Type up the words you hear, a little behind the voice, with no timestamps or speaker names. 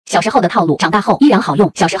小时候的套路，长大后依然好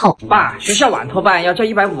用。小时候，爸，学校晚托班要交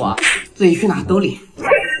150，自己去拿兜里。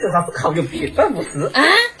这啥不好用，屁，150。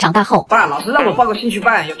长大后，爸，老师让我报个兴趣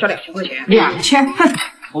班，要交2000块钱。2000？哼，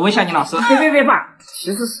我问一下你老师。别，爸，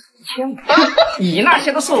其实是1500。你那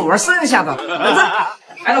些都是我玩剩下的。儿子，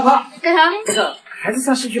哎，老婆，干啥？这个孩子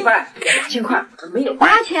上兴趣班要8000块，没有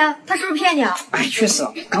8000，他是不是骗你啊？哎，确实，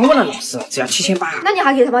刚问了老师，只要7800。那你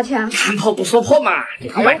还给他把钱？看破不说破嘛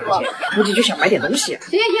，200块钱，估计就想买点东西。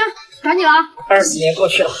行，赶紧了。20年过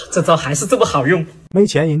去了，这招还是这么好用。没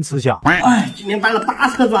钱赢吃相。哎，今天搬了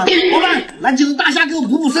8车砖，老板，来几只大虾给我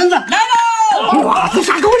补补身子。来喽！哇，这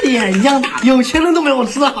虾跟我脸一样大，有钱人都没我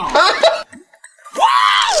吃的好。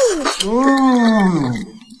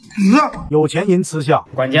有钱赢吃相。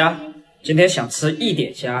管家，今天想吃1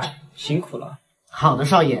点虾，辛苦了。好的，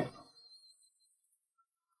少爷。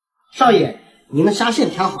少爷，您的虾线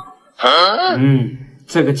挑好。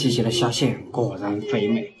这个季节的虾线果然肥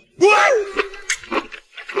美，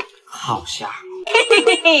好虾。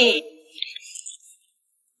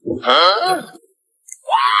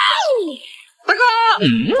大哥，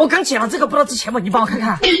我刚捡了这个，不知道值钱吗？你帮我看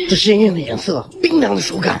看。这鲜艳的颜色，冰凉的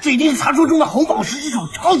手感，这一定是传说中的红宝石之手，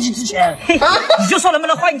超级值钱。你就说能不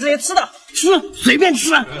能欢迎这些吃的？吃，随便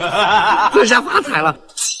吃。这下发财了。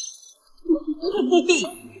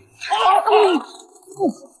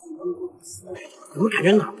我感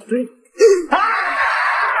觉哪不对？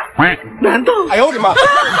难道？哎呦我的妈！好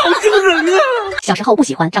惊人啊！小时候不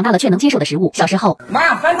喜欢，长大了却能接受的食物。小时候，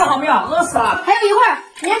妈，饭做好没有？饿死了。还有一会儿，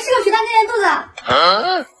你还吃个皮蛋垫肚子。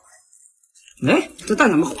哎，这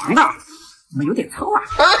蛋怎么黄的？怎么有点臭啊？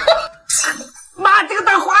妈，这个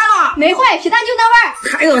蛋坏了。没坏，皮蛋就那味儿。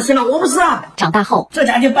太恶心了，我不吃。长大后，这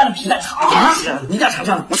家就拌了皮蛋，超好吃。你咋尝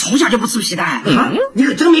尝？我从小就不吃皮蛋。你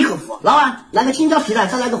可真没口福。老板，来个青椒皮蛋，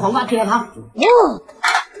再来个黄瓜皮蛋汤。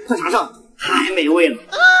再尝尝，太美味了。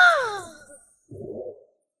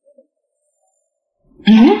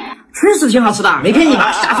确实挺好吃的，没骗你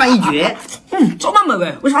吧？下饭一绝。这么美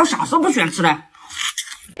味，为啥我小时候不喜欢吃呢？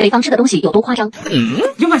北方吃的东西有多夸张？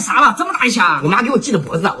又买啥了？这么大一箱？我妈给我寄的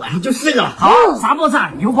脖子，晚上就吃这个了。好，啥脖子？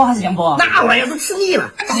牛脖还是羊脖？那玩意儿都吃腻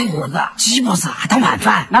了。鸡脖子，鸡脖子还当晚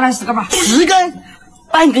饭？拿来10个吧。10根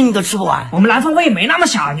，8根你都吃不完。我们南方胃没那么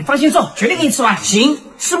小，你放心做，绝对给你吃完。行，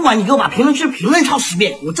吃不完你给我把评论区评论抄10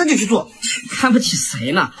遍，我这就去做。看不起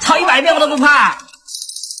谁呢？抄100遍我都不怕。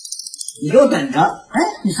你给我等着！哎，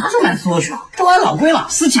你啥时候买吃货去啊？这玩意老贵了，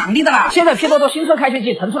是奖励的啦！现在拼多多新春开学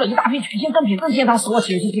季腾出了一大批全新正品任天堂10货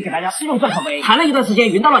体验信息给大家试用赚口碑。谈了一段时间，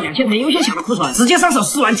云到了2000台优先抢的库存，直接上手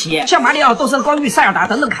试玩体验，像马里奥、斗圣、光遇、塞尔达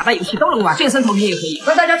等等卡带游戏都能玩，健身投屏也可以，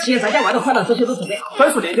让大家体验宅家玩的快乐，这些都准备好。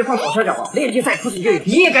专属链接放左下角，链接在库存就有，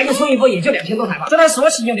一夜赶紧冲一波，也就2000多台吧。这台10货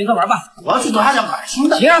起就留着玩吧。我要去左下角买新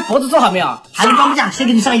的。行啊，脖子做好没有？还是装不下，先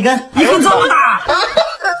给你上1根。一根这么大？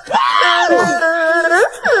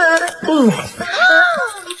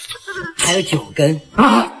还有9根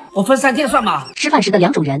啊！我分3天算吧。吃饭时的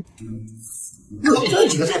两种人。这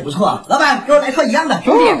几个菜不错，老板给我来颗一样的。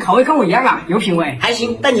兄弟，口味跟我一样啊，有品味。还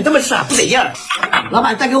行，但你这么吃啊不得劲儿。老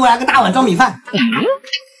板再给我来个大碗装米饭。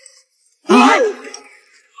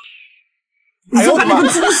你这饭跟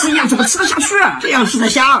猪食一样，怎么吃得下去啊？这样吃才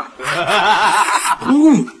香。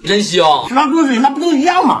真香。吃到肚子里那不都一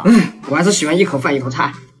样吗？我还是喜欢一口饭一口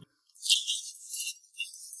菜。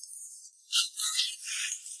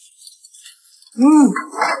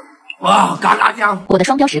哇，嘎嘎香！我的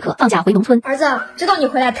双标时刻，放假回农村。儿子，知道你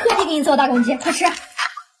回来，特地给你做大公鸡，快吃。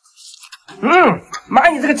妈，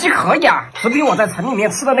你这个鸡可以啊，只比我在城里面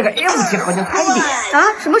吃的那个 A5 级和牛差一点。啊？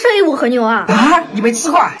什么是 A5 和牛啊？啊，你没吃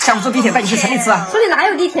过啊？下午坐地铁带你去城里吃啊？村里哪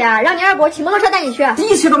有地铁啊？让你二伯骑摩托车带你去。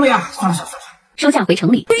地铁都没有。算了。收假回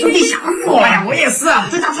城里。你吓死我呀！我也是啊，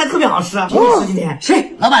这家菜特别好吃。请你吃今天。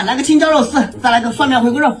行，老板来个青椒肉丝，再来个蒜苗回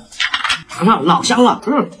锅肉。尝尝，老香了。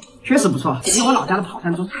确实不错，比我老家的跑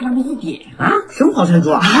山猪差那么一点啊！什么跑山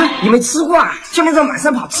猪啊？你没吃过啊？就那种满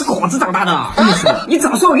山跑吃果子长大的。你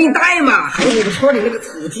早说我给你带嘛！还有那个村里那个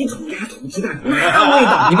土鸡、土鸭、土鸡蛋，那味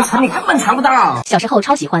道你们城里根本尝不到。小时候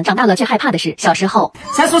超喜欢，长大了却害怕的是小时候。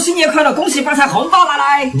三叔新年快乐，恭喜发财，红包拿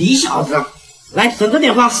来！你小子，来省着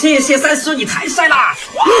点花。谢谢三叔，你太帅了！哇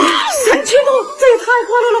，3000多，这也太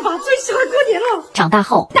快乐了吧！最喜欢过年了。长大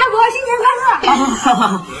后，大伯新年快乐！新年快乐，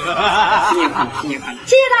新年快乐！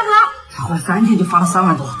谢谢大伯。才花3天就发了3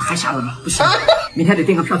万多，太吓人了，不行，明天得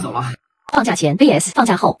订个票走了。放假前 vs 放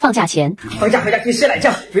假后。放假前，放假回家可以睡懒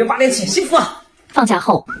觉，不用8点起，幸福啊！放假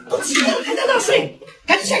后，都几点了还在那睡？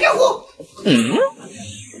赶紧下干活。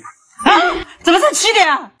怎么才7点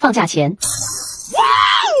啊？放假前，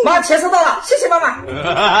妈，钱收到了，谢谢妈妈。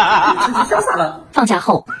自己潇洒了。放假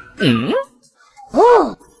后，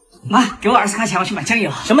妈，给我20块钱，我去买酱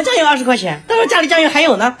油。什么酱油20块钱？待会家里酱油还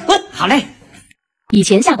有呢。好嘞。以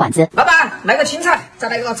前下馆子，老板来个青菜，再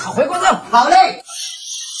来个炒回锅肉。好嘞。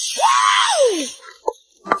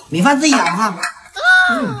米饭自己舀哈。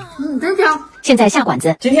真香。现在下馆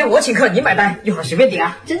子，今天我请客，你买单，一会儿随便点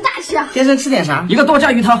啊。真大气啊！先生吃点啥？一个剁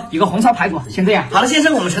椒鱼头，一个红烧排骨，先这样。好了，先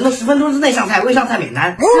生，我们承诺10分钟之内上菜，未上菜免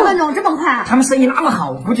单。10分钟这么快啊？他们生意那么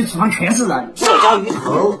好，估计厨房全是人。剁椒鱼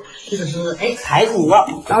头，这个是排骨，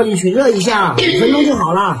倒进去热一下，5分钟就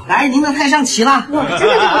好了。来，您的菜上齐了。哇，真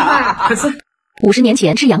的这么快啊？快吃。 50年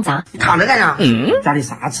前吃羊杂，躺着干啥？家里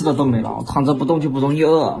啥吃的都没了，躺着不动就不容易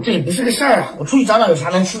饿。这也不是个事儿啊，我出去找找有啥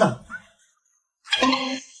能吃的。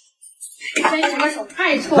真什么手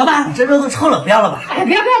太臭！老板，这肉都臭了，不要了吧？哎，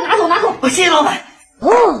不要，拿走拿走。谢谢老板。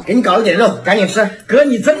哦，给你搞了点肉，赶紧吃。哥，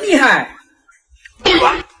你真厉害！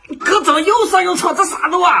哥怎么又酸又臭？这啥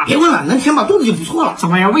肉啊？别问了，能填饱肚子就不错了。什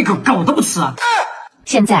么呀？胃口狗都不吃啊！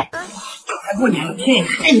现在快过年了，天也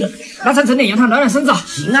太热。那咱整点羊汤暖暖身子。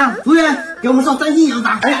行啊，服务员，给我们上3斤羊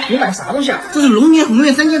杂。哎，你买啥东西啊？这是龙年红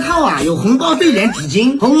月3件套啊，有红包、对联、纸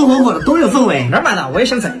巾，红红火火的多有氛围。哪儿买的？我也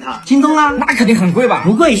想整一套。京东啊，那肯定很贵吧？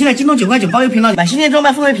不贵，现在京东9块9包邮频道，买新店装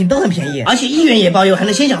扮氛围品都很便宜，而且1元也包邮，还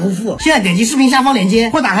能先享后付。现在点击视频下方链接，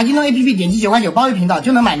或打开京东 APP， 点击9块9包邮频道，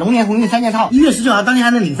就能买龙年红运3件套。1月19号当天还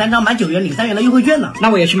能领3张，满9元领3元的优惠券呢。那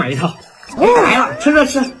我也去买一套。来了，趁热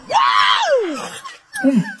吃。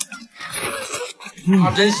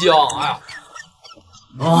真香！哎呀，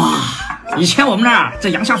哇！以前我们那儿这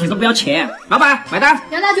羊下水都不要钱。老板买单。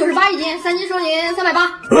羊杂98一斤，3斤收您380。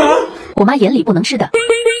我妈眼里不能吃的，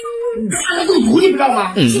看了肚图你不知道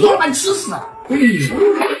吗？吃多了把你吃死。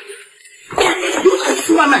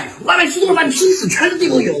吃外卖，外卖吃多了把你吃死，全是地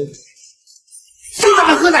沟油。谁他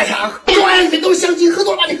妈喝奶茶？这玩意里面都是香精，喝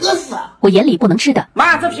多了把你喝死。我眼里不能吃的，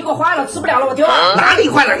妈，这苹果坏了，吃不了了，我丢了。哪里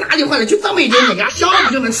坏了？哪里坏了？就这么一点点，给它削了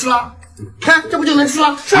不就能吃了？看，这不就能吃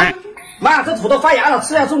了？吃。妈，这土豆发芽了，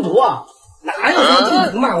吃了中毒啊！哪有什么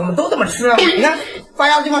中毒嘛？我们都这么吃。你看，发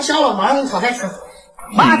芽的地方削了，马上给你炒菜吃。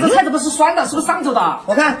妈，这菜怎么是酸的？是不是上周的？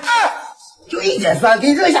我看，就一点酸，给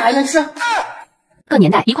你热一下还能吃。各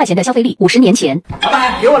年代1块钱的消费力，50年前，老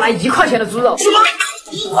板，给我来1块钱的猪肉。什么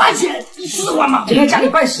？1块钱？你吃得完吗？今天家里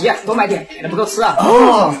办喜，多买点，免得不够吃啊。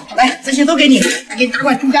哦，来，这些都给你，给你大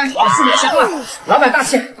块猪肝，好吃点香了。老板大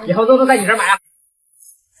气，以后肉都在你这儿买啊。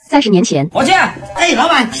30年前，伙计，哎，老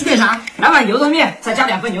板吃点啥？来碗牛肉面，再加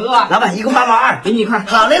2份牛肉啊。老板一共8毛2，给你1块。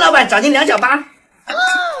好嘞，老板，找斤2角8。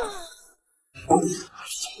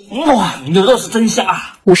哇，牛肉是真香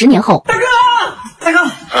啊！50年后，大哥，大哥，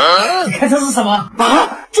你看这是什么？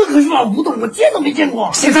啊，这可是老古董，我见都没见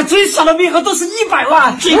过。现在最小的面额都是100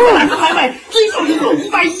万，这个哪个还买？最少也有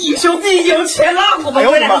500亿。兄弟有钱了，我们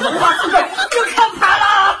未来的文化资本就看盘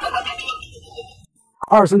了。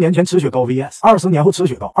 20年前吃雪糕 vs 20年后吃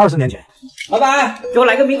雪糕。20年前，老板，给我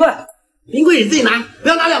来个冰棍。冰棍你自己拿，不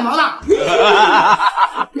要拿2毛的。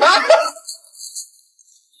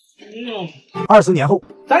20年后，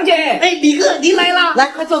张姐，哎，李哥您来啦，来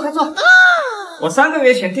快坐快坐。我3个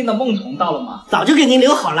月前订的梦虫到了吗？早就给您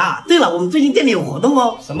留好了。对了，我们最近店里有活动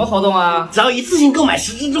哦，什么活动啊？只要一次性购买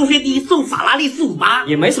10支中学第一送法拉利458，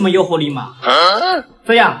也没什么诱惑力嘛。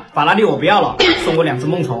这样，法拉利我不要了，送我2只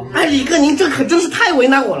梦虫。哎，李哥您这可真是太为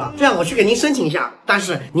难我了。这样我去给您申请一下，但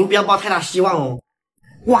是您不要抱太大希望哦。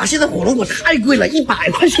哇，现在火龙果太贵了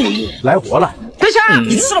，100块钱一个。来活了。等一下，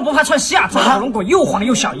你吃了不怕串稀啊？这火龙果又黄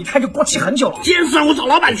又小，一看就过期很久了。今天算我找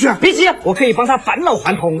老板去。别急，我可以帮他返老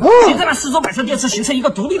还童。现在让4座摆设电池形成一个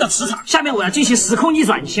独立的磁场，下面我要进行时空逆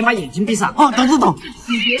转，先把眼睛闭上。哦，懂。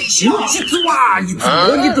行，记住啊，一直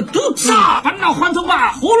摸你的肚子啊，返老还童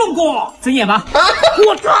吧，火龙果。睁眼吧。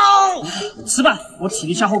我操！吃吧，我体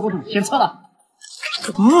力消耗过度，先撤了。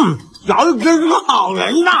小雨真是个好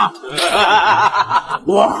人呐！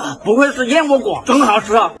哇，不愧是燕窝果，真好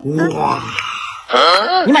吃啊！哇，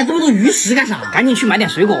你买这么多鱼食干啥？赶紧去买点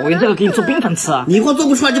水果，我用这个给你做冰粉吃。你一会儿做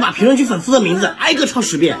不出来就把评论区粉丝的名字挨个抄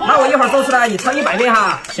10遍。那我一会儿做出来，你抄100遍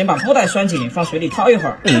哈。先把布袋拴紧，放水里泡一会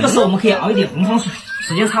儿。这个时候我们可以熬一点红糖水。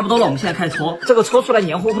时间差不多了，我们现在开始搓。这个搓出来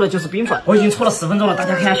黏糊糊的就是冰粉，我已经搓了10分钟了，大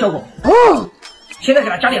家看一下效果。现在给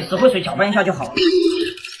它加点石灰水搅拌一下就好了。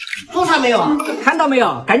做出来没有啊？看到没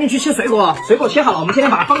有？赶紧去切水果，水果切好了，我们现在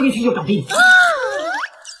把它放进去就搞定。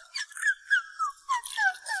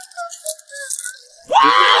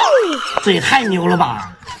这也太牛了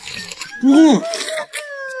吧！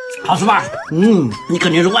好吃吧？你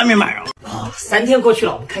肯定是外面买的。3天过去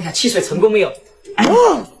了，我们看一下汽水成功没有？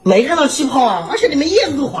没看到气泡啊，而且里面叶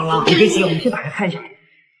子都黄了。别急，我们先打开看一下。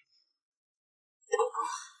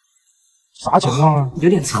啥情况啊？有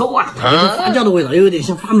点臭啊，发酵的味道，又有点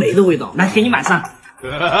像发霉的味道。来，给你满上。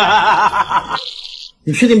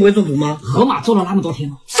你确定不会中毒吗？河马做了那么多天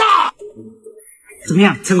了，杀！怎么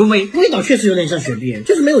样，成功没？味道确实有点像雪碧，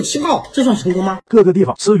就是没有气泡，这算成功吗？各个地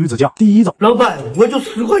方吃鱼子酱。第一种，老板，我就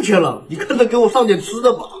10块钱了，你看着给我上点吃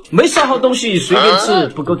的吧。没啥好东西随便吃，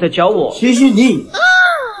不够再教我。谢谢你。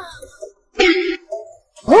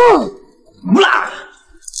不啦。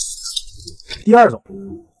第二种，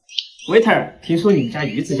 waiter， 听说你们家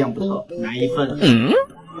鱼子酱不错，来一份。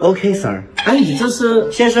OK sir。哎，你这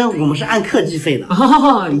是？先生，我们是按克计费的。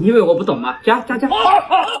你以为我不懂吗？加。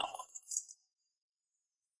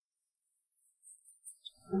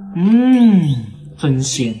真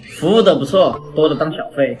鲜，服务的不错，多的当小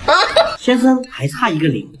费。先生，还差一个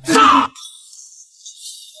0。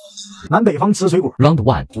南北方吃水果。Round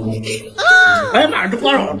 1，哎妈，这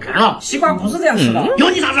瓜好甜啊！西瓜不是这样吃的，有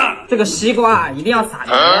你啥事？这个西瓜一定要撒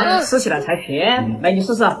盐，吃起来才甜。来，你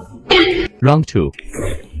试试。Round 2，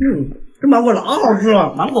这芒果老好吃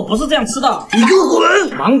了。芒果不是这样吃的，你给我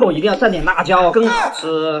滚！芒果一定要蘸点辣椒，更好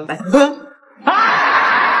吃。来。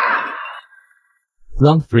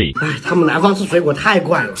Round 3，哎，他们南方吃水果太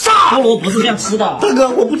怪了。菠萝不是这样吃的，大哥，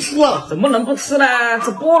我不吃了。怎么能不吃呢？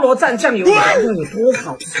这菠萝蘸酱油，酱有多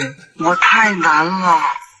好吃？我太难了。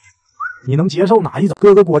你能接受哪一种？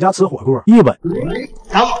各个国家吃火锅。日本，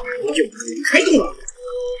好，我就开动了。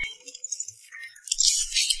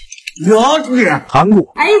了解。韩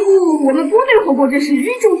国，哎呦，我们部队火锅真是宇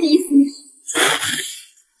宙第一次。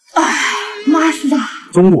哎，妈死的！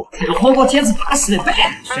中国，这个火锅简直巴适的板，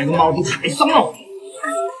选个毛肚太爽了。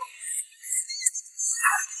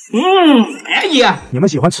安逸啊！你们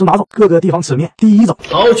喜欢吃哪种？各个地方吃面。第一种，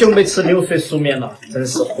好久没吃流水熟面了，真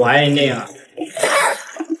是怀念啊！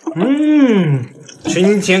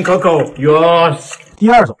清甜可口哟。第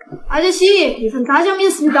二种，阿杰西，一份炸酱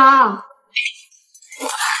面4다。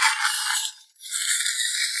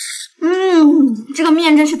这个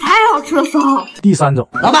面真是太好吃了嗦！第三种，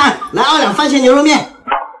老板，来2两番茄牛肉面。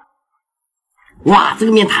哇，这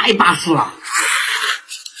个面太巴适了。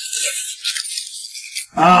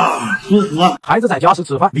啊，舒服。孩子在家时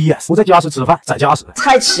吃饭 vs 不在家时吃饭，在家时。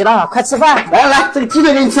菜齐了，快吃饭！来，这个鸡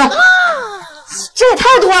腿给你吃。这也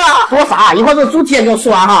太多了，多啥？一会儿这个猪蹄也给我吃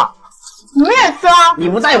完哈。你们也吃啊？你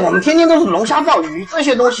不在，我们天天都是龙虾鲍鱼这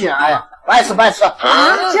些东西，哎呀，不爱吃不爱吃。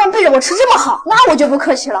既然背着我吃这么好，那我就不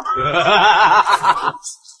客气了。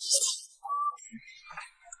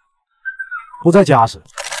不在家时，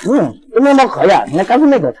这面包可以啊，你看干脆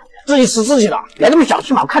那个自己吃自己的，别这么小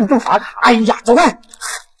气嘛，我看你中罚卡。哎呀，走开！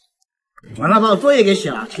完了，把我作业给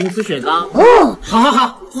写了，请你吃雪糕。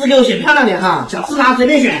好，字给我写漂亮点哈，想吃啥随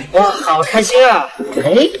便选。哇，好开心啊！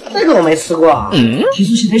哎，这个我没吃过。听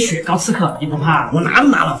说现在雪糕刺客，你不怕？我拿都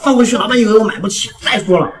拿了，放回去老板以为我买不起。再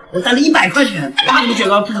说了，我带了100块钱，8个雪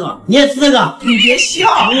糕刺客，你也吃这个？你别笑。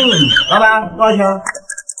老板多少钱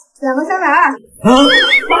2个300。麻烦了，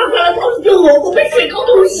同事救我，我被雪糕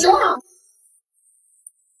毒死了。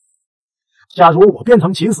假如我变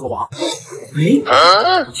成秦始皇，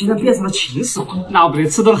我竟然变成了秦始皇，那我不得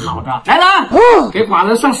吃顿好的？来人，给寡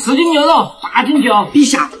人上10斤牛肉，8斤酒。陛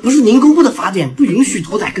下，不是您公布的法典不允许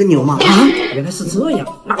屠宰耕牛吗？原来是这样，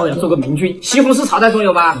那我要做个明君。西红柿朝代中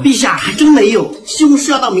有吧？陛下还真没有，西红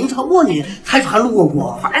柿要到明朝末年才传入我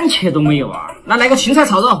国。番茄都没有啊？那来个芹菜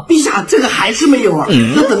炒肉。陛下，这个还是没有啊，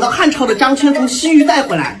要等到汉朝的张骞从西域带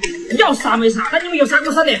回来。要杀没杀？那你们有3个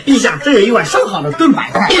3点。陛下，这有一碗上好的炖白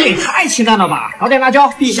菜，这也太清淡了吧！搞点辣椒。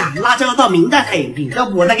陛下，辣椒要到明代才引进，要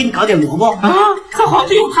不我再给你搞点萝卜。这皇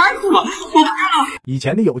帝又太苦了，我不干了。以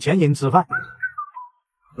前的有钱人吃饭，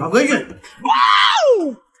老规矩。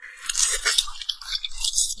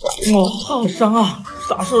好香啊！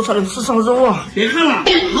啥时候才能吃上肉啊？别看了，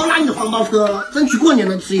好拿你的黄包车，争取过年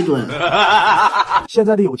能吃一顿。现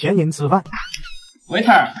在的有钱人吃饭。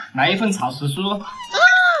waiter， 来一份炒时蔬。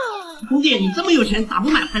兄弟，你这么有钱，咋不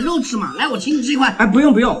买盘肉吃嘛？来，我请你吃一块。哎，不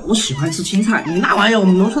用，我喜欢吃青菜。你那玩意儿，我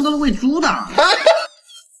们农村都是喂猪的。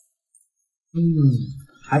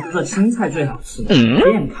还是这青菜最好吃，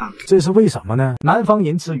健康。这是为什么呢？南方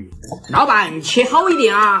人吃鱼，老板切厚一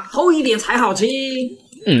点啊，厚一点才好吃。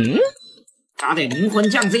加点灵魂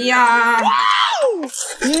酱汁呀。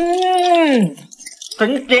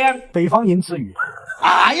真香。北方人吃鱼，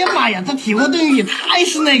哎呀妈呀，这铁锅炖鱼也太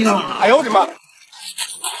是那个了！哎呦我的妈！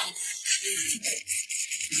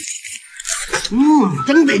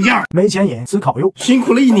真得劲儿。没钱人吃烤肉，辛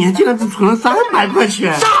苦了1年，竟然只存了300块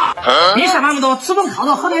钱。别想那么多，吃顿烤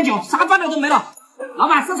肉，喝点酒，啥饭量都没了。老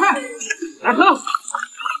板上菜，来喝。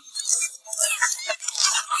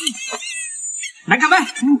来干杯！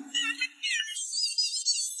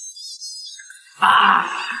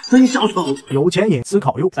真小丑。有钱人吃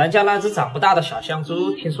烤肉。咱家那只长不大的小香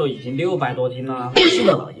猪，听说已经600多斤了。是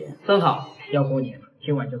的，老爷，正好要过年了。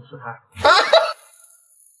今晚就吃它。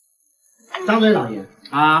张嘴，老爷。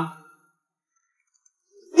啊！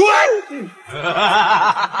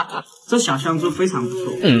这小香猪非常不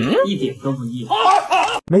错，一点都不腻。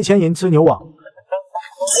没钱人吃牛网。哇，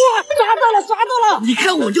抓到了！你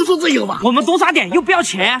看我就说这有吧，我们多抓点，又不要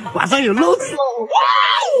钱，晚上有肉吃哦。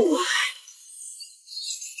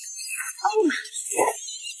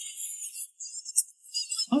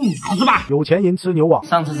好吃吧？有钱人吃牛网。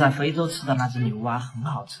上次在非洲吃的那只牛蛙很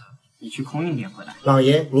好吃，你去空运点回来。老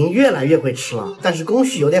爷，您越来越会吃了，但是工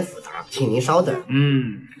序有点复杂，请您稍等。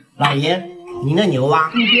老爷，您的牛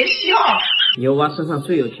蛙。你别笑。牛蛙身上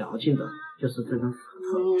最有嚼劲的就是这根舌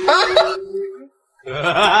头。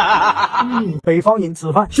北方人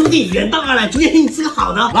吃饭。兄弟，远道而来，今天给你吃个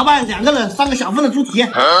好的。老板，2个人3个小份的猪蹄。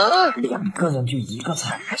2个人就1个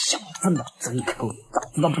菜，小份的这一口早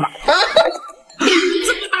知道不来。这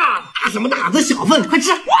么大，大什么大？这小份，快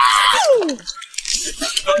吃！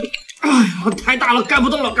哎呀，太大了，干不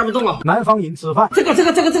动了。南方人吃饭。这个，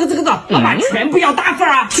老板全部要大份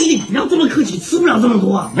啊！兄弟，不要这么客气，吃不了这么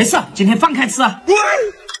多啊。没事，今天放开吃啊！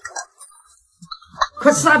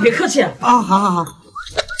快吃啊，别客气啊！好。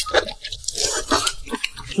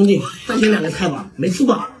兄弟，再点2个菜吧，没吃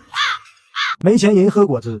饱。没钱人喝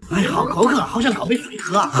果汁。哎呀，好口渴，好想搞杯水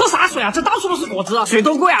喝啊！喝啥水啊？这到处都是果汁啊，水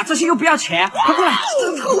多贵啊，这些又不要钱，快过来！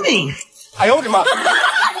真聪明。哎呦我的妈！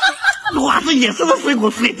哇，这野生的水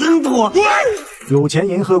果水真多。有钱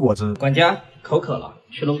人喝果汁。管家，口渴了，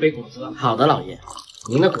去弄杯果汁。好的，老爷，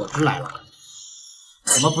您的果汁来了。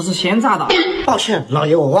我们不是鲜榨的。抱歉，老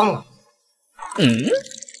爷，我忘了。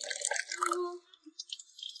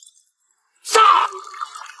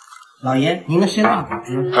老爷，您的鲜榨果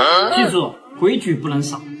汁。记住，规矩不能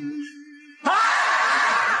少。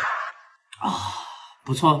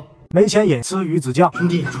不错。没钱人吃鱼子酱。兄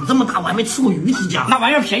弟，怎么这么大？我还没吃过鱼子酱。那玩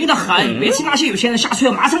意儿便宜的很，别听那些有钱人瞎吹，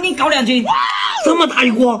马上给你搞2斤。这么大一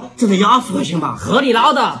锅，这得要20块钱吧？合理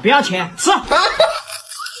捞的，不要钱，吃。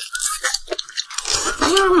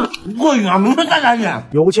过瘾啊！明天再来点。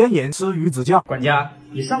有钱人吃鱼子酱。管家，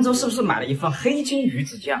你上周是不是买了一份黑金鱼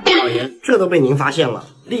子酱？老爷，这都被您发现了，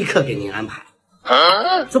立刻给您安排。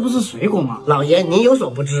这不是水果吗？老爷，您有所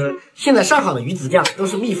不知，现在上好的鱼子酱都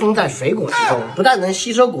是密封在水果之中，不但能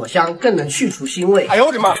吸收果香，更能去除腥味。哎呦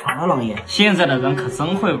我的妈！好了，老爷，现在的人可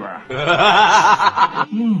真会玩。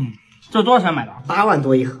这多少钱买的？8万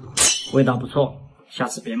多一盒，味道不错，下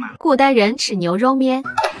次别买了。古代人吃牛肉面。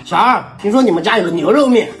小二，听说你们家有个牛肉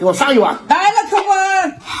面，给我上一碗。来了，客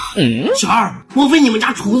官。小二，莫非你们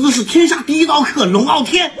家厨子是天下第一刀客龙傲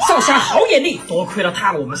天？少侠好眼力，多亏了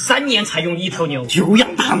他，我们3年才用1头牛，久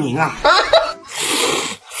仰大名啊！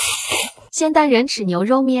现代人吃牛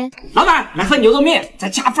肉面。老板，来份牛肉面，再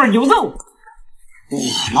加份牛肉。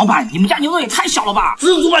老板，你们家牛肉也太小了吧？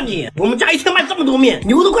蜘蛛吧你！我们家一天卖这么多面，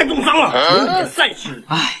牛都快冻伤了，有点善事。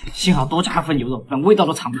唉，幸好多加了份牛肉，不然味道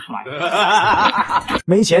都尝不出来。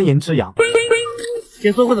没钱人吃羊。今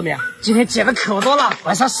天收获怎么样？今天捡的可多了，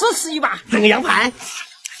晚上试吃一把。整个羊排。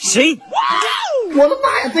行。我的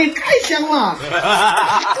妈呀，这也太香了！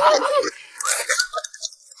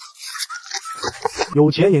有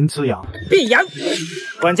钱人吃羊。变羊。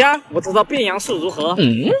管家，我知道变羊术如何。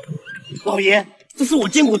老爷，这是我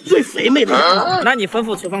见过最肥美的羊。那你吩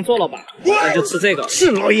咐厨房做了吧，那就吃这个。是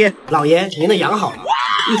老爷。老爷，您的羊好了。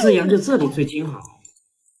一只羊就这里最精好。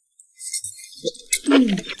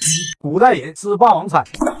古代人吃霸王餐。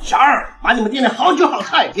小二，把你们店的好酒好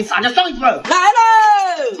菜给洒家上一份。来喽！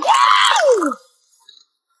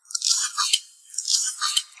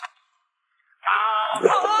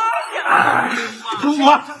师傅，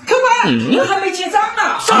客官，你还没结账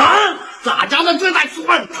呢。啥？洒家的最爱吃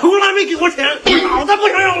饭，从来没给过钱，脑袋不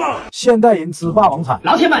想要了。现代人吃霸王餐。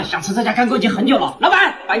老铁们想吃这家干锅已经很久了，老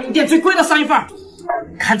板，把你们店最贵的上一份，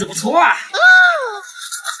看着不错啊。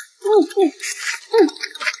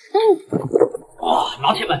哇，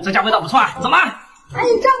老铁们，这家味道不错啊，怎么？哎，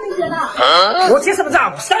你账没结呢？我结什么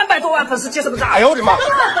账？300多万粉丝结什么账？哎呦我的妈！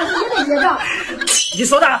 3万粉丝也得结账。你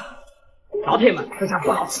说的。老铁们，这家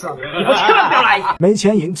不好吃，以后千万不要来。没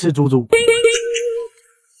钱人吃猪猪。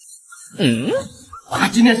哇，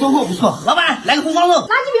今天收获不错，老板来个红烧肉。垃圾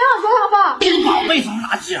别往桌上放。这个宝贝什么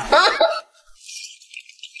垃圾啊？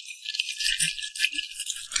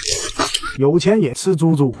有钱也吃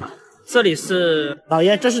猪猪。这里是老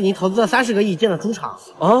爷，这是您投资了30个亿建的猪场。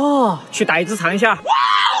哦，去打一只尝一下。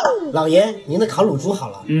老爷，您的烤乳猪好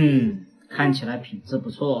了。看起来品质不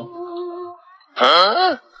错。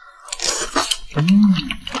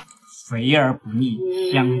肥而不腻，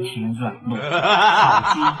香甜软糯，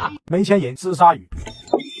好鸡。没钱人吃鲨鱼。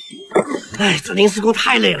哎，这临时工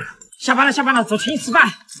太累了。下班了，走，请你吃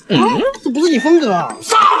饭。这不是你风格啊！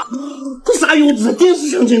啥？这鲨鱼我只在电视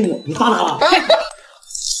上见过，你发达了？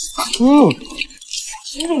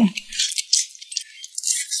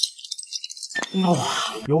哇！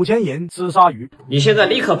有钱人吃鲨鱼。你现在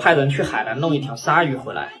立刻派人去海南弄一条鲨鱼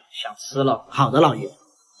回来，想吃了。好的，老爷。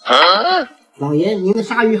老爷，您的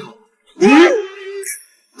鲨鱼好。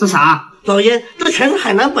这啥？老爷，这全是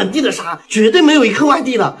海南本地的鲨，绝对没有一颗外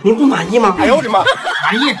地的，您不满意吗？哎呦我的妈！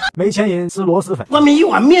满意。没钱人吃螺蛳粉。外面一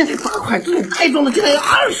碗面才8块，这种袋装的竟然要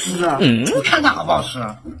20啊！你看看好不好吃？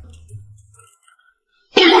哇，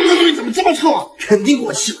这东西怎么这么臭啊？肯定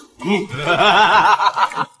过期了。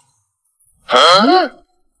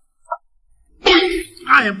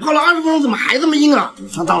哎呀，泡了20分钟，怎么还这么硬啊？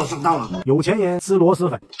上当了，上当了！有钱人吃螺蛳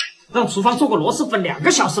粉。让厨房做过螺蛳粉2个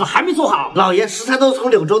小时了，还没做好。老爷，食材都是从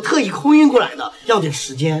柳州特意空运过来的，要点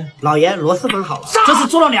时间。老爷，螺蛳粉好了。这是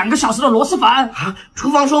做了2个小时的螺蛳粉啊！厨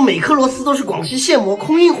房说每颗螺丝都是广西现磨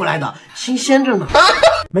空运回来的，新鲜着呢。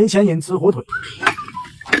没钱人吃火腿。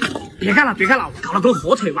别干了，别干了，搞了根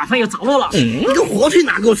火腿，晚饭又着落了。你个火腿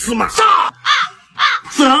哪够吃嘛？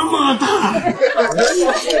这么大！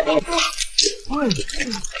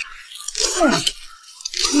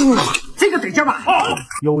这个得劲吧？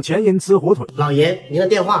有钱人吃火腿。老爷，您的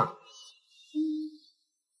电话。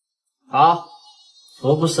好，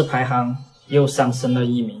福布斯排行又上升了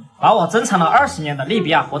1名，把我珍藏了20年的利比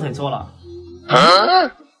亚火腿做了。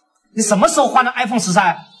你什么时候换的 iPhone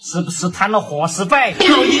 13？是不是贪了伙食费？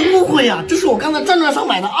老爷误会啊，这是我刚才转转上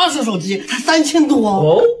买的20手机，才3000多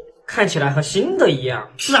哦。看起来和新的一样。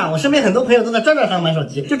是啊，我身边很多朋友都在转转上买手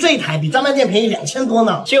机，就这一台比专卖店便宜2000多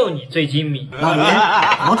呢。就你最精明。老爷，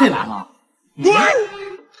火腿来了。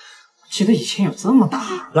记得以前有这么大。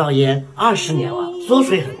老爷，20年了，缩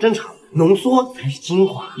水很正常，浓缩才是精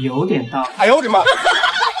华。有点道理。哎呦我的妈！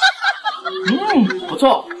不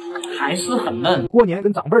错，还是很嫩。过年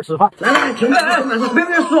跟长辈吃饭。来，停！别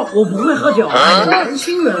说，我不会喝酒。年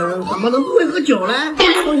轻人怎么能不会喝酒呢？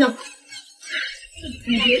坐下。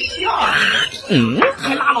你别笑啊！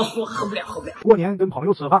太辣了，说喝不了。过年跟朋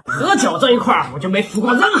友吃饭，喝酒这一块儿我就没服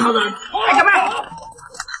过任何人。来干嘛？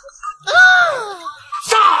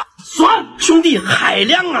杀！爽！兄弟，海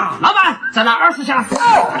量啊！老板，再来20箱，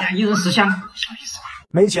大家1人10箱，小意思吧？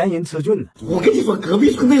没钱人吃菌子。我跟你说，隔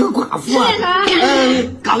壁村那个寡妇啊，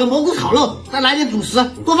搞个蘑菇炒肉，再来点主食，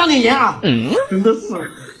多放点盐啊。真的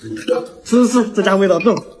是，吃，这家味道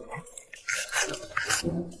重。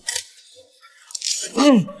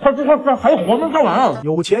快吃，还有活没做完。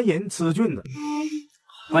有钱人吃菌子。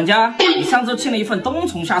管家，你上周订了一份冬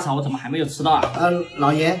虫夏草，我怎么还没有吃到啊？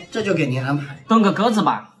老爷，这就给您安排。炖个鸽子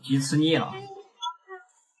吧，鸡吃腻了。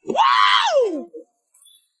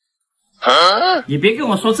你别跟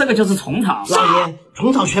我说这个就是虫草。老爷，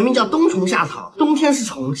虫草全名叫冬虫夏草，冬天是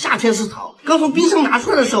虫，夏天是草。刚从冰箱拿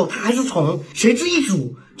出来的时候，它还是虫，谁知一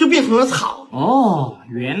煮就变成了草。哦，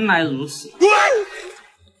原来如此。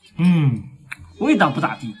味道不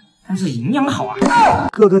咋地，但是营养好啊。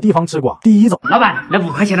各个地方吃瓜，第一种。老板，来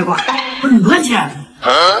5块钱的瓜。5块钱？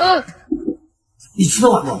你吃得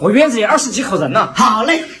完吗？我院子里20几口人呢。好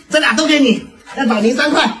嘞，这俩都给你，再找您3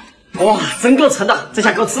块。哇，真够撑的，这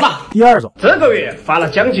下够吃了。第二种。这个月发了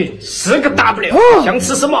将近10个 W，想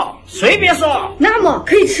吃什么随便说。那么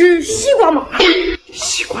可以吃西瓜吗？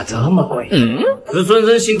西瓜这么贵？只准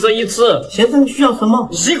任性这一次。先生需要什么？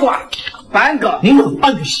西瓜半个。您有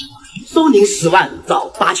半个西瓜。收您10万，找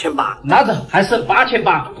8800。拿着，还剩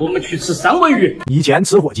8800，我们去吃3文鱼。以前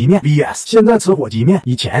吃火鸡面 VS 现在吃火鸡面。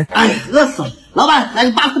以前，哎，饿死了！老板，来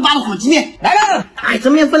个8克8的火鸡面。来了。哎，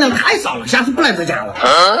这面分量太少了，下次不来这家了。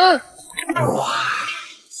哇！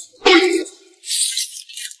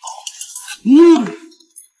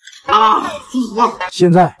舒服啊！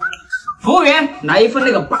现在，服务员，来一份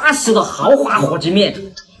那个80的豪华火鸡面。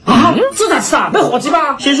这咋吃啊？没火鸡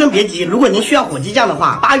吗？先生别急，如果您需要火鸡酱的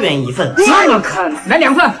话，8元一份。这么坑，来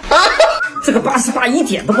2份。这个88一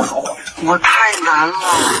点都不豪华。我太难了。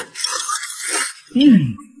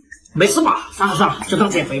没事吧？算了，就当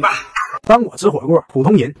减肥吧。当我吃火锅，普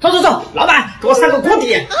通人。走，老板，给我3个锅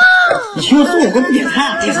底。你请我吃火锅不点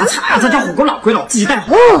菜？点啥菜啊？这叫火锅老贵了，自己带。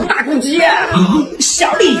大公鸡，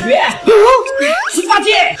小鲤鱼，猪八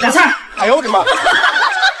戒，小菜。哎呦我的妈！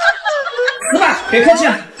老板，别客气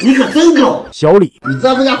了，你可真够。小李，你知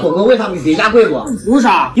道这家火锅为啥比别家贵不？为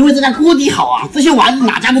啥？因为这家锅底好啊，这些丸子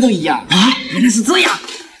哪家的都一样啊。原来是这样。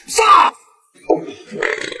上！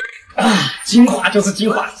精华就是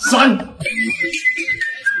精华，酸。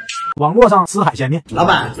网络上吃海鲜面。老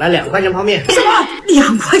板，来2块钱泡面。什么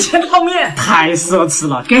？2块钱泡面？太奢侈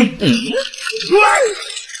了，给。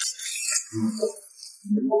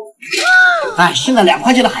哎，现在2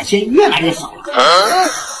块钱的海鲜越来越少了。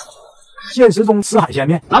现实中吃海鲜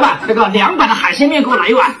面。老板，这个200的海鲜面给我来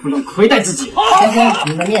1碗，不能亏待自己。先生，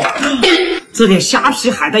您的面。这点虾皮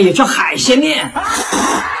海带也叫海鲜面？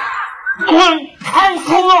太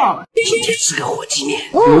空了！今天吃个火鸡面。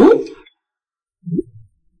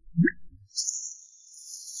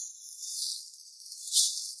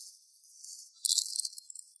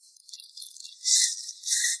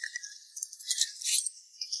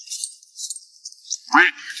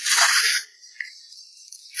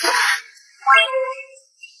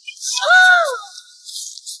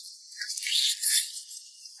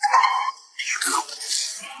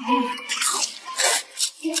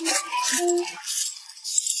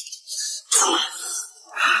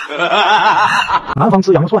南方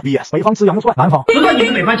吃羊肉串 vs 北方吃羊肉串。南方，知道你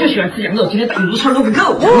们北方就喜欢吃羊肉，今天打卤串撸个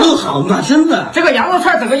够。羊肉好暖身子。这个羊肉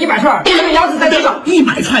串整个100串，这个腰子在这个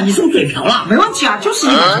100串，你是不是嘴瓢了？没问题啊，就是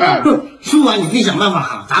100串。哼，输完你自己想办法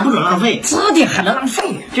哈，咱不准浪费。这点还能浪费？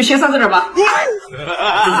就先上这点吧。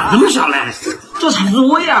咋这么少嘞？这才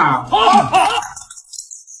多呀！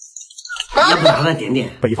要不咱再点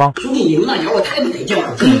点？北方，兄弟，你们那羊肉太不得劲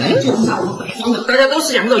了，就是咱们北方的。大家都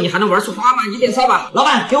是羊肉，你还能玩出花吗？1点烧吧。老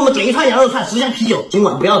板，给我们整一串羊肉串，10箱啤酒，今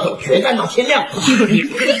晚不要走，全干到天亮。这个你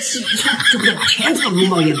可以吃1串，就不得把钱这么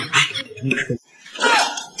冒烟了。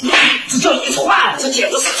只叫1串，这简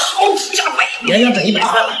直是超级加倍！别人要整100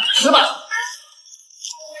串了，吃吧。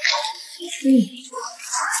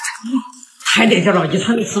太得劲了，1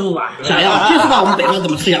串都吃不完。想要就知道我们北方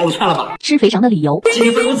怎么吃羊肉串了吧？吃肥肠的理由。今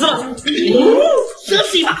天分工资了，这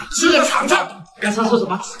是一把，吃个尝尝。刚才说什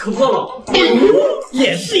么？吃口破了。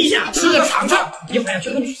也试一下，吃个尝尝，一会儿要去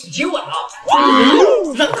跟女士接吻了。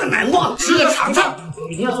让他难忘。吃个尝尝，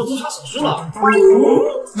明天要做中超手术了。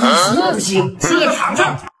不行，吃个尝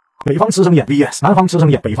尝。北方吃生腌 vs 南方吃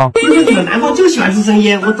生腌。北方，听说你们南方就喜欢吃生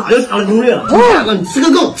腌，我早就查了攻略了。大哥，你吃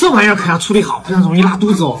个够，这玩意儿可要处理好，不然容易拉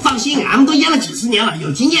肚子哦。放心，俺们都腌了几10年了，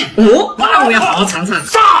有经验。哦，那我要好好尝尝。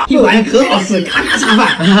这玩意可好吃，咔咔下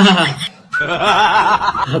饭。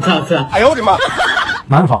好吃好吃。哎呦我的妈！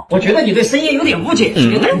南方，我觉得你对生腌有点误解，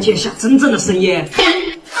今天带你见识下真正的生腌。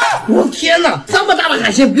我天哪，这么大的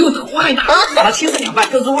海鲜比我头还大！把它切成2半，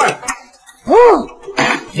各入味儿。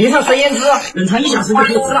淋上生腌汁，冷藏1小时就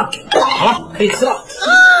可以吃了。好了，可以吃了。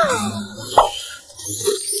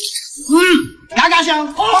嘎嘎香。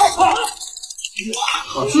哇，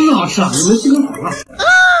好吃是好吃啊，你们心疼了。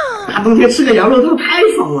大冬天吃个羊肉汤太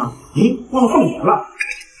爽了。诶，忘了放盐了。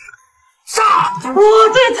哇，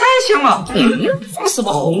这也太香了！放什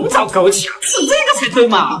么红枣枸杞啊？吃这个才对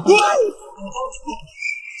嘛！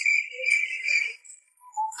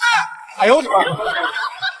哎呦我的妈！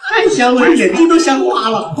太香了，眼睛都香花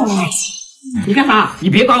了。你干啥？你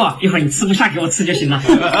别管我，一会儿你吃不下给我吃就行了。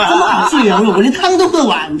这么好吃的羊肉，我连汤都喝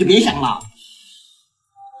完，你就别想了。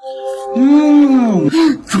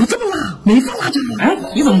怎么这么辣？没放辣椒。哎，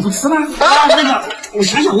你怎么不吃呢？那个，我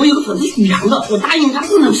想想，我有个粉是属羊的，我答应他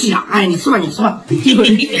不能吃羊。哎，你吃吧，你吃吧。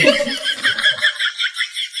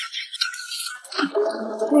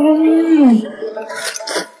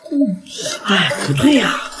哎，不对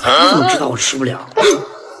呀，你怎么知道我吃不了？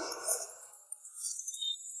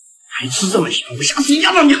还吃这么香，我下次一定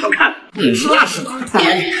要让你好看。吃辣吃的，再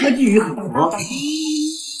来点科技鱼和活。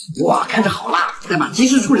哇，看着好辣！再把鸡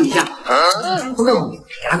翅处理一下，给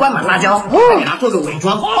它灌满辣椒，再给它做个伪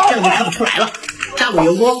装，这样就看不出来了。下入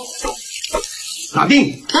油锅，搞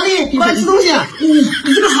定。小李，过来吃东西啊！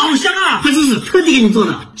你这个好香啊！快试试，特地给你做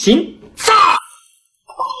的。行。炸！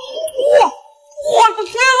我的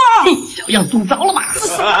天啊！小样中招了吧？这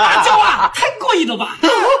什么辣椒啊？太过瘾了吧！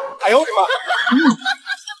哎呦我的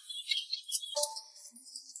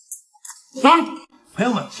妈！朋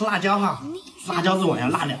友们，吃辣椒哈，辣椒这玩意儿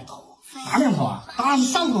辣2头，哪2头啊？当然是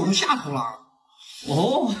上头和下头了。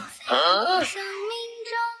哦。生命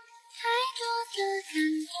中太多的感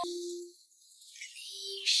动，你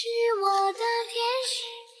是我的天使，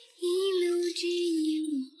一路指引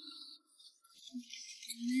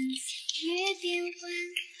我们岁月变换，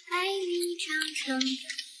爱你长成的。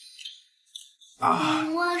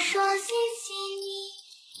我说谢谢你。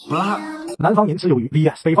不辣。南方人吃鱿鱼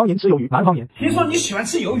vs 北方人吃鱿鱼。南方人，听说你喜欢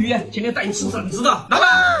吃鱿鱼，今天带你吃整只的。老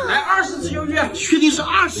板，来20只鱿鱼。确定是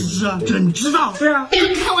20只啊？整只的？对啊。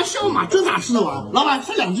开玩笑嘛，这咋吃得完？老板，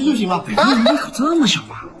吃2只就行了。鱼可这么小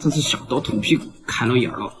吗？这是小到捅屁股，开了眼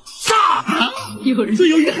了。炸！有人这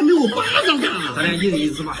鱿鱼还没我巴掌大。咱俩一人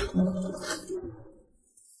1只吧。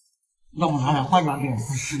让我拿点换抓给我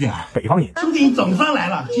吃点。北方人，兄弟，你总算来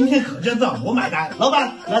了，今天可劲造，我买单。老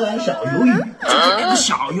板，来点小鱿鱼。这个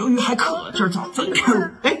小鱿鱼还可劲造，真 Q。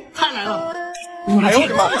哎，菜来了。哎呦我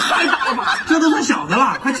的妈！太大了吧？这都算小的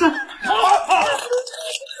了，快吃。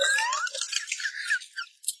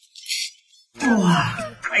哇，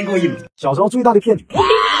太过瘾了！小时候最大的骗局。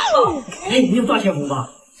哎，你有多少钱红包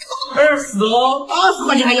？20哦，20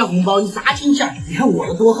块钱还要红包，你啥亲戚啊？你看我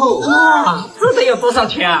的多厚哇！这得有多少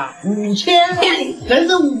钱啊5000，整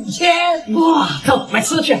整5000！哇，走，买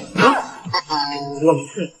吃的去。我不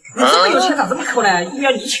去。你这么有钱咋这么抠呢？一定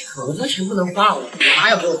要你请。我这钱不能花，我妈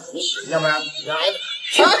要给我福气，要不然你挨着。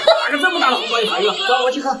去，拿个这么大的红包有啥用？走，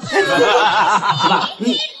我去喝。是吧？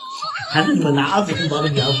还是你们拿2次红包的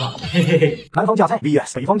比较好。嘿嘿嘿。南方夹菜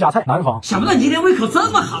vs 北方夹菜，南方。想不到你今天胃口这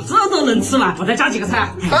么好，这都能吃了。我再加几个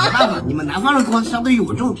菜。没办法，你们南方人光相对于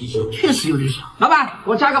我这种体型，确实有点小。老板，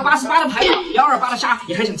我加个88的排骨，128的虾，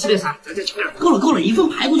你还想吃点啥？咱再加点。够了，1份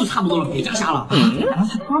排骨就差不多了，别加虾了。刚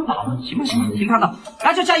才突然饱了，行，挺看到，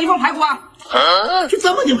那就加1份排骨啊。就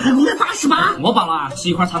这么点排骨卖88？我饱了啊，吃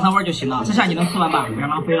一块尝尝味就行了。这下你能吃完吧？不要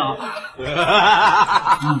浪费了。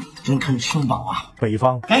真看吃不饱啊！北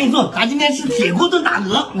方。赶紧做，咱今天吃铁锅炖大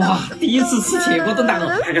鹅。哇，第一次吃铁锅炖大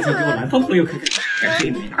鹅，拍个照给我南方朋友看看。感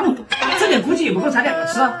觉没那么多，这点估计也不够咱2个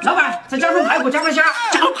吃。老板，再加份排骨，加份虾。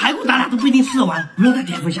加了排骨，咱俩都不一定吃得完，不用再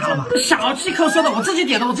点份虾了吧？小气口说的，我自己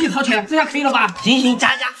点的，我自己掏钱，这下可以了吧？行，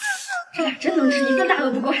加。这俩真能吃，一份大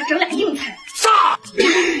鹅不够，还整俩硬菜。炸！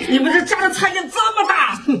你们这家的菜量这么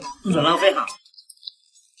大，哼，不准浪费哈。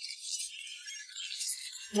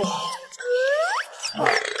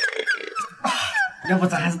要不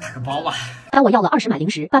咱还是打个包吧。当我要了20买零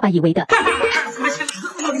食，爸爸以为的。20块钱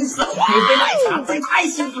这么零食，还有杯奶茶，这也太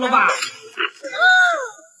幸福了吧！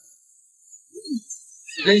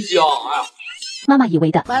真香！哎呀，妈妈以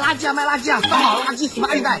为的。买垃圾啊！装好垃圾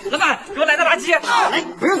18一袋。老板，给我来袋垃圾。来，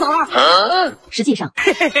不用找了。实际上，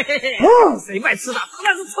谁买吃的？当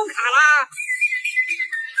然是充卡啦。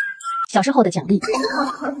小时候的奖励。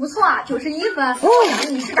考得不错啊，91分。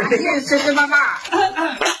奖励是打鸡，谢爸爸。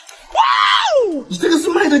你这个是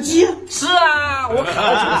麦乐鸡？是啊，我考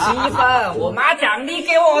了91分，我妈奖励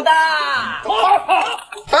给我的。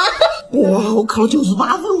哇，我考了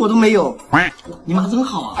98分，我都没有。你妈真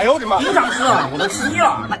好啊！哎呦我的妈！经常吃啊，我都吃腻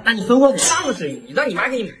了。那你分我那不行，你让你妈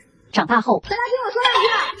给你买。长大后，大家听我说2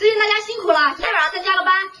句，最近大家辛苦了，今天晚上再加个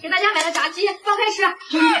班，给大家买了炸鸡，放开吃。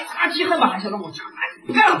兄弟，炸鸡汉堡还想让我加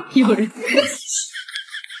班？干了，有人。